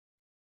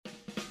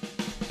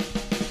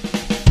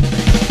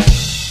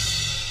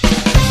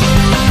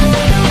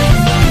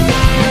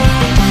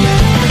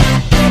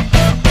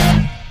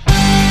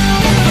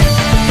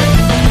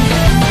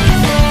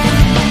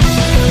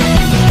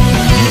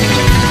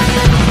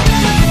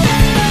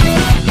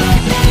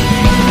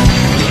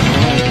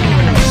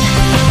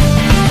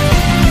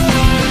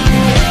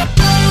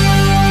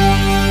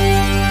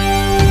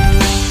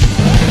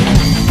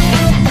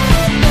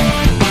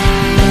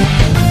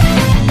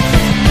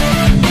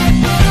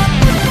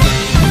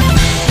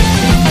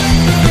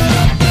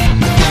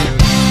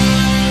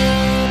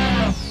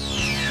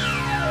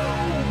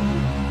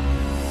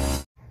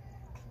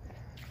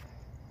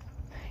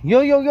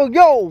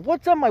Yo,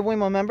 what's up, my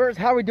Waymo members?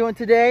 How are we doing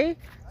today?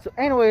 So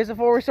anyways,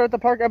 before we start the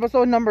park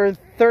episode number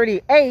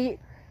 38,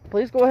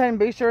 please go ahead and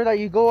be sure that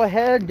you go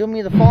ahead and do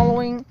me the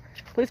following.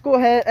 Please go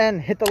ahead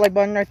and hit the like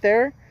button right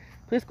there.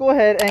 Please go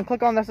ahead and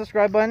click on that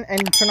subscribe button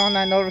and turn on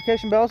that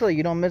notification bell so that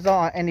you don't miss out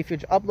on any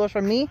future uploads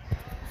from me.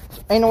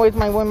 So anyways,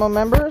 my Waymo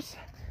members,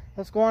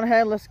 let's go on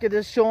ahead, let's get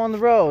this show on the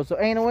road. So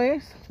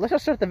anyways, let's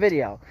just start the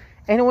video.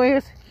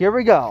 Anyways, here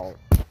we go.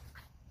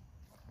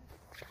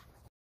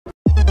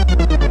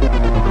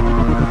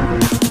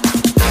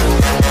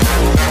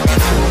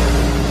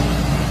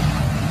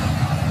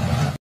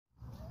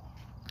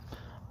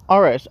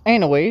 Alright, so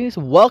anyways,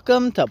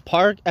 welcome to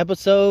park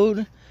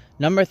episode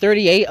number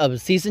 38 of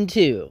season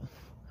 2.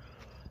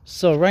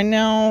 So right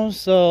now, I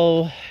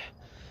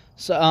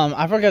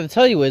forgot to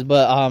tell you is,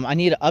 but I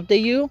need to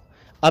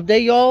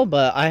update y'all,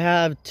 but I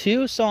have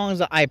 2 songs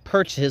that I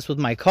purchased with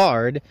my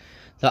card.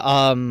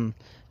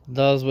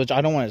 Those which I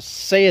don't want to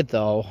say it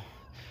though,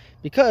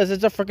 because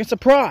it's a freaking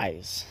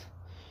surprise.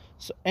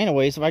 So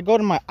anyways, if I go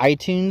to my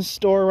iTunes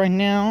store right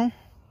now,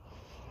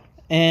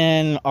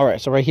 and alright,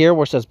 so right here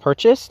where it says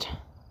purchased,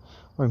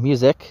 or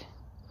music.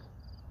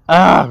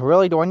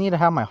 Really? Do I need to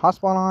have my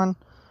hotspot on?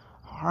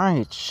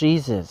 Alright,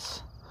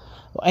 Jesus.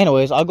 Well,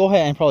 anyways, I'll go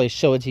ahead and probably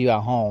show it to you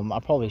at home.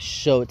 I'll probably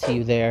show it to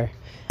you there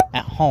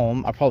at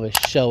home. I'll probably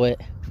show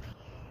it.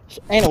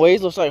 So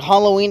anyways, looks like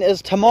Halloween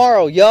is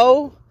tomorrow,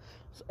 yo.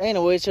 So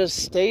anyways, just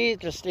stay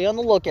on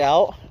the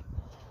lookout.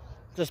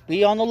 Just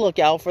be on the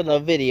lookout for the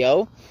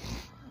video.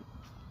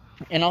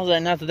 And also,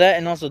 and after that,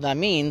 and also that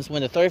means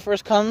when the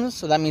 31st comes,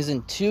 so that means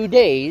in 2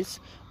 days,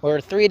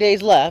 or 3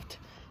 days left,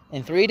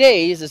 in 3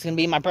 days, it's going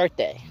to be my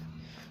birthday.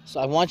 So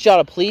I want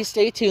y'all to please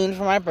stay tuned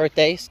for my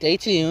birthday. Stay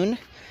tuned.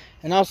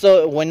 And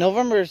also, when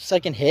November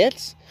 2nd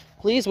hits,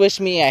 please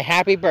wish me a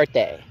happy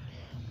birthday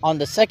on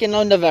the 2nd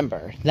of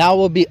November. That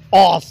will be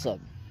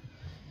awesome.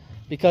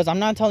 Because I'm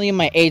not telling you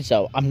my age,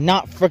 though. I'm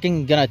not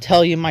freaking going to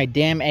tell you my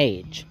damn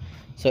age.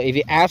 So if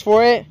you ask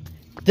for it,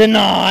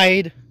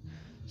 denied.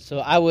 So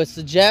I would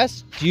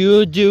suggest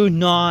you do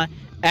not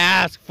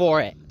ask for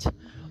it.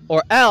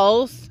 Or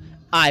else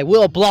I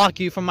will block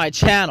you from my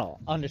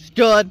channel.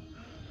 Understood?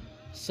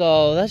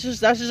 So that's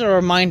just a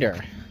reminder.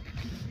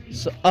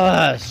 So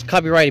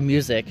copyrighted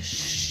music.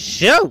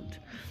 Shoot.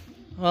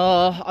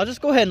 I'll just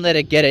go ahead and let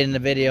it get it in the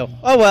video.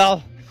 Oh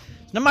well.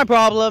 It's not my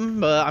problem,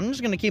 but I'm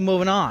just gonna keep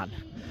moving on.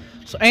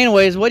 So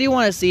anyways, what do you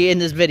want to see in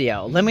this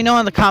video? Let me know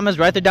in the comments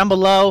right there down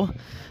below.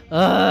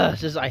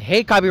 I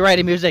hate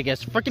copyrighted music.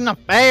 It's freaking not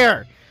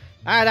fair.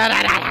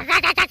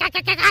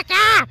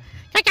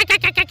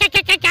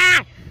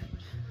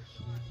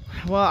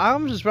 Well,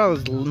 I'm just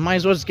probably might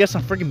as well just get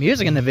some freaking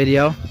music in the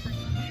video.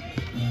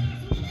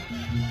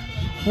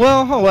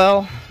 Well, oh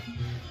well.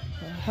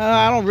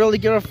 I don't really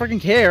give a freaking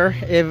care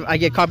if I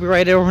get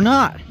copyrighted or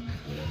not,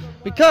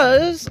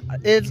 because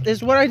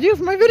it's what I do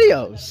for my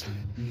videos.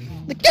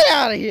 Get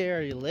out of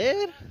here, you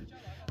lid!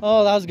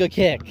 Oh, that was a good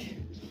kick.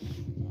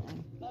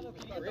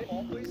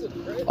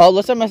 Oh,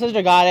 listen, message.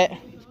 I got it.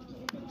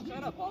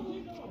 Shut up, Pablo.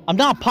 I'm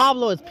not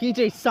Pablo. It's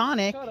PJ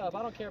Sonic. Shut up.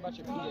 I don't care about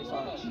your PJ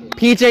Sonic shit.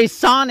 PJ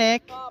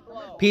Sonic.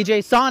 Pablo.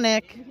 PJ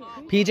Sonic.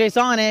 PJ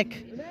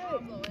Sonic.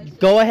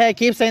 Go ahead.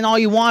 Keep saying all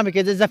you want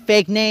because it's a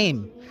fake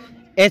name.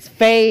 It's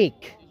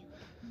fake.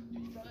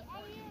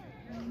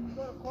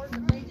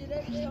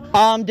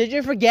 Did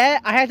you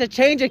forget? I had to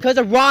change it because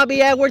of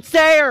Robbie Edward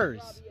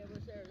Sayers.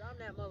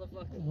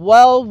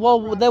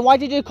 Well, then why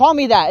did you call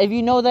me that if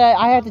you know that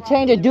I had to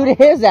change it due to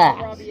his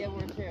ass?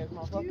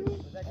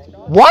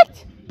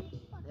 What?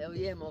 Hell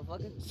yeah,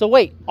 motherfucker. So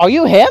wait, are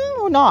you him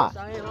or not?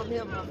 Yes, I am. I'm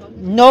him, motherfucker.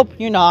 Nope,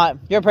 you're not.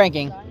 You're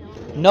pranking.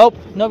 Nope,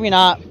 you're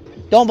not.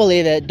 Don't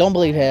believe it. Don't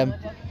believe him.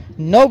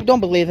 Nope, don't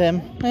believe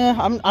him.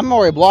 I'm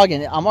already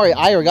blogging it. I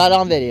already got it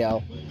on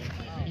video.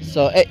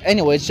 So,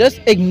 anyways,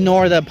 just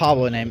ignore the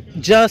Pablo name.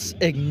 Just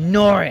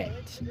ignore it.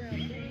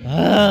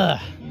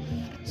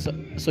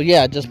 So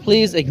yeah, just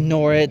please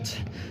ignore it.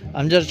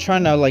 I'm just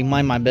trying to like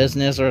mind my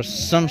business or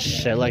some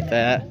shit like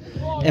that.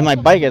 And my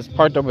bike is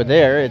parked over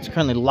there. It's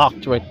currently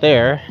locked right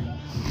there.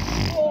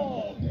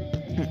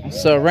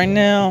 So right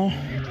now,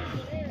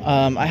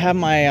 I have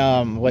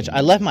my which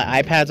I left my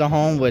iPads at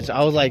home, which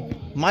I was like,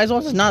 might as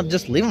well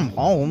just leave them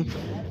home.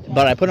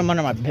 But I put them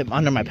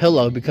under my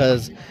pillow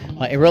because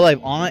in real life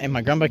aunt and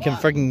my grandpa can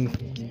freaking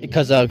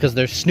because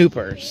they're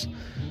snoopers.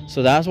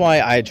 So that's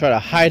why I try to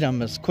hide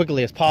them as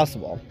quickly as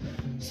possible.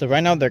 So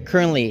right now they're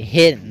currently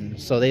hidden,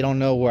 so they don't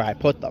know where I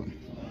put them.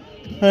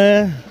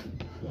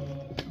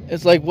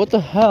 It's like, what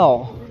the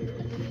hell?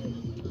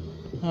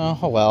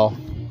 Oh well.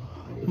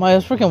 Might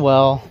as freaking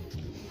well.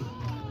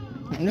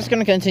 I'm just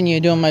gonna continue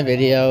doing my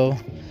video.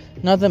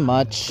 Nothing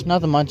much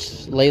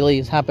lately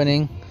is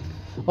happening.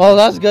 Oh,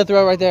 that's a good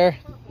throw right there.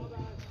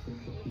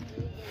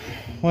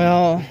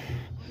 Well,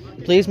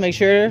 please make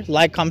sure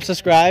like, comment,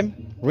 subscribe,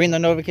 ring the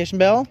notification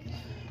bell.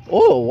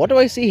 Oh, what do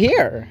I see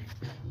here?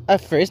 A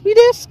frisbee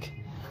disc?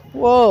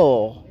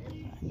 Whoa.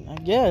 I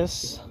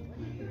guess.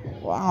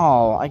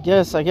 Wow. I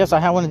guess I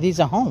have one of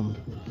these at home.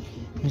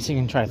 Let me see if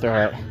I can try to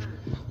throw it.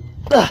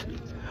 Woo!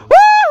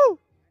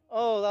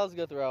 that was a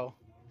good throw.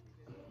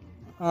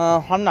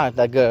 I'm not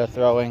that good at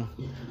throwing.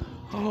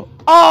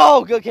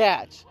 Oh, good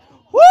catch.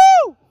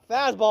 Woo!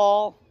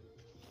 Fastball.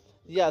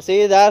 Yeah,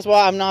 see, that's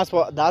why I'm not.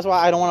 That's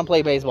why I don't want to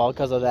play baseball,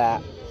 because of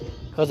that.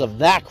 Because of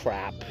that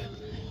crap.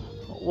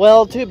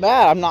 Well, too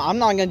bad. I'm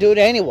not gonna do it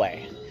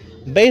anyway.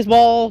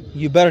 Baseball,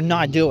 you better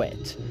not do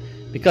it,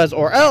 because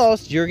or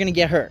else you're gonna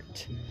get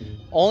hurt.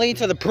 Only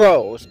to the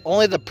pros.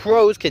 Only the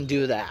pros can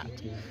do that.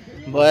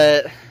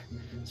 But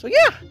so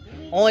yeah,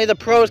 only the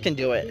pros can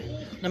do it,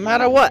 no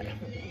matter what.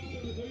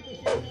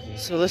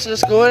 So let's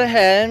just go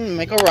ahead and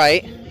make a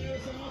right,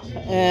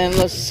 and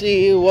let's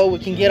see what we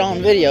can get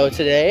on video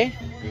today.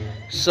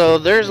 So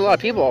there's a lot of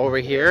people over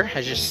here,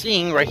 as you're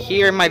seeing right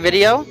here in my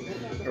video,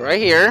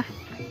 right here.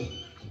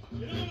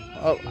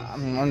 Oh,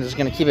 I'm just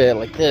gonna keep it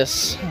like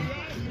this.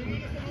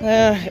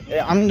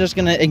 I'm just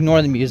gonna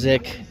ignore the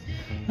music.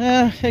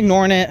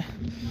 Ignoring it.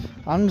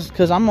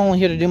 Because I'm only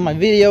here to do my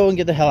video and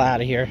get the hell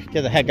out of here.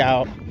 Get the heck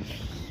out.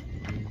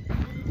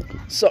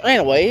 So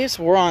anyways,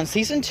 we're on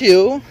season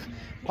 2,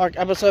 park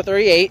episode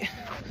 38.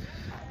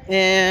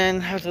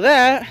 And after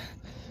that,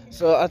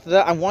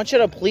 I want you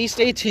to please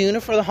stay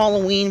tuned for the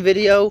Halloween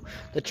video,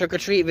 the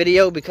trick-or-treat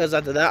video, because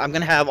after that, I'm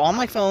going to have all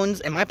my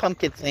phones and my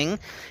pumpkin thing,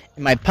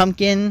 and my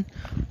pumpkin,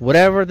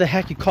 whatever the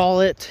heck you call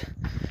it,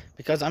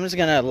 because I'm just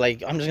going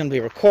to be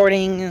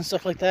recording and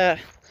stuff like that.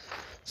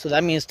 So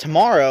that means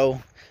tomorrow,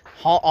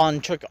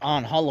 on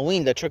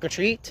Halloween, the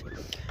trick-or-treat,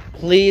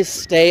 please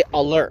stay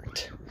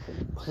alert.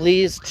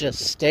 Please just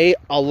stay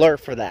alert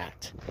for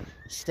that.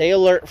 Stay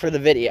alert for the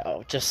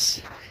video.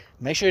 Just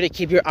make sure to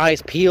keep your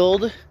eyes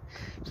peeled.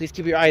 Please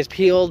keep your eyes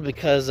peeled,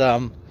 because,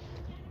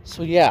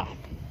 so yeah.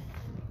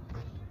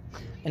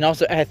 And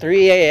also at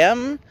 3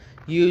 a.m.,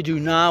 you do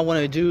not want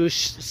to do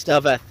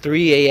stuff at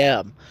 3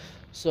 a.m.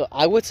 So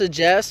I would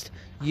suggest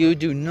you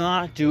do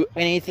not do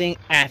anything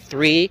at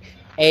 3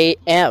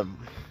 a.m.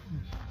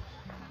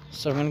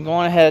 So I'm going to go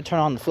on ahead and turn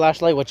on the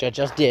flashlight, which I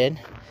just did.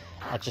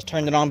 I just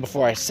turned it on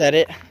before I set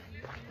it.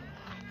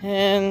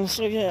 And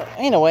so yeah,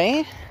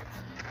 anyway,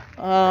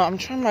 I'm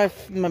trying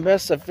my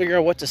best to figure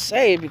out what to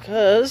say,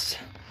 because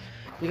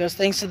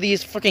thanks to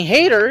these freaking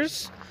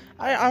haters,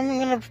 I'm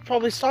gonna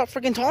probably stop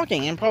freaking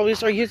talking and probably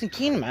start using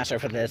KineMaster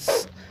for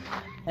this,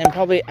 and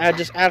probably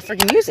just add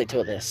freaking music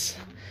to this,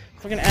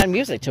 freaking add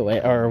music to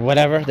it or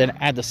whatever, then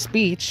add the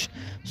speech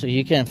so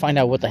you can find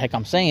out what the heck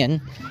I'm saying.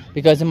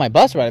 Because in my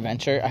bus ride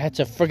adventure, I had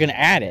to freaking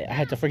add it. I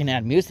had to freaking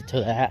add music to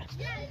that,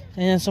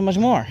 and so much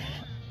more.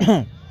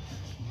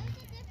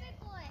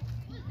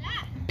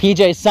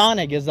 PJ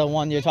Sonic is the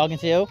one you're talking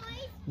to,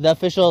 the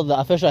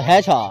official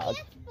hedgehog.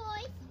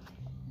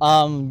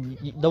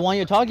 The one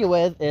you're talking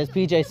with is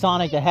PJ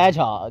Sonic the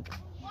Hedgehog.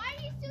 Why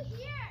are you still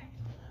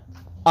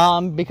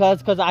here?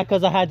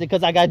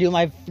 Because I gotta do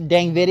my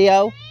dang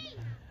video.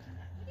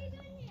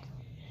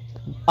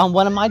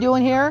 What am I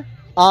doing here?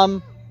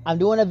 I'm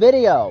doing a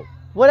video.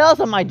 What else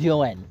am I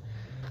doing?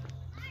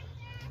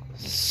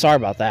 Sorry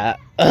about that.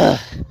 Ugh.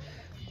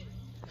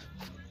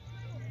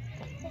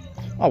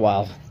 Oh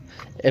well.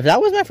 If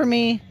that was meant for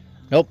me,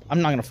 nope, I'm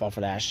not gonna fall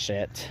for that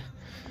shit.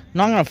 I'm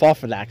not gonna fall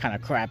for that kind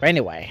of crap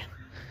anyway.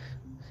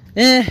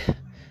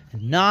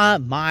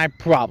 Not my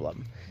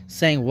problem.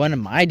 Saying, what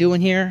am I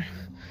doing here?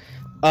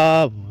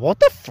 What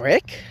the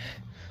frick?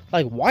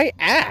 Like, why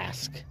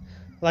ask?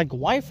 Like,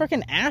 why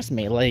freaking ask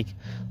me? Like,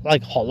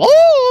 hello?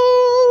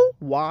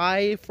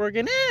 Why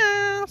freaking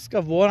ask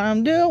of what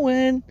I'm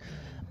doing?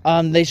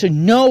 They should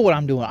know what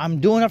I'm doing. I'm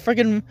doing a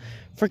freaking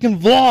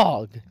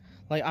vlog.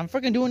 Like, I'm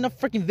freaking doing a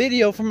freaking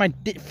video for my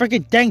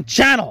freaking dang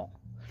channel.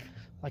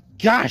 Like,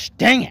 gosh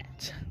dang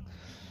it.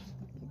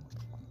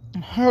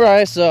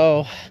 Alright,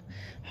 so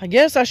I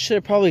guess I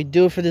should probably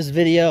do it for this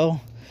video.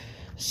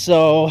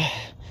 So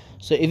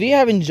if you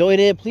have enjoyed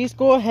it, please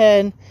go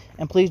ahead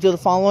and please do the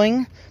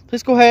following.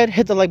 Please go ahead,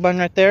 hit the like button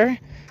right there.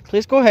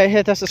 Please go ahead,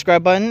 hit that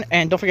subscribe button,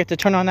 and don't forget to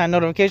turn on that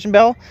notification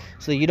bell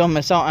so you don't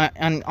miss out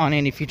on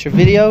any future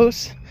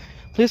videos.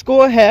 Please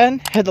go ahead,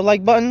 hit the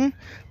like button.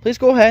 Please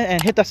go ahead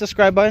and hit that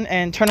subscribe button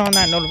and turn on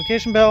that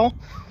notification bell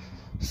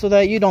so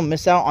that you don't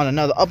miss out on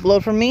another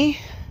upload from me.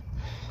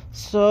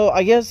 So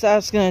I guess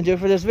that's going to do it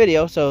for this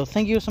video. So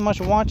thank you so much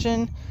for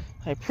watching.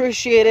 I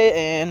appreciate it.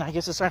 And I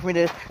guess it's time for me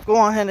to go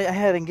on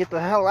ahead and get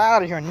the hell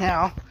out of here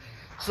now.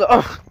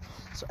 So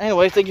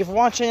anyway, thank you for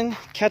watching.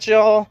 Catch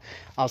y'all.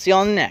 I'll see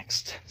y'all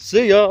next.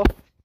 See ya.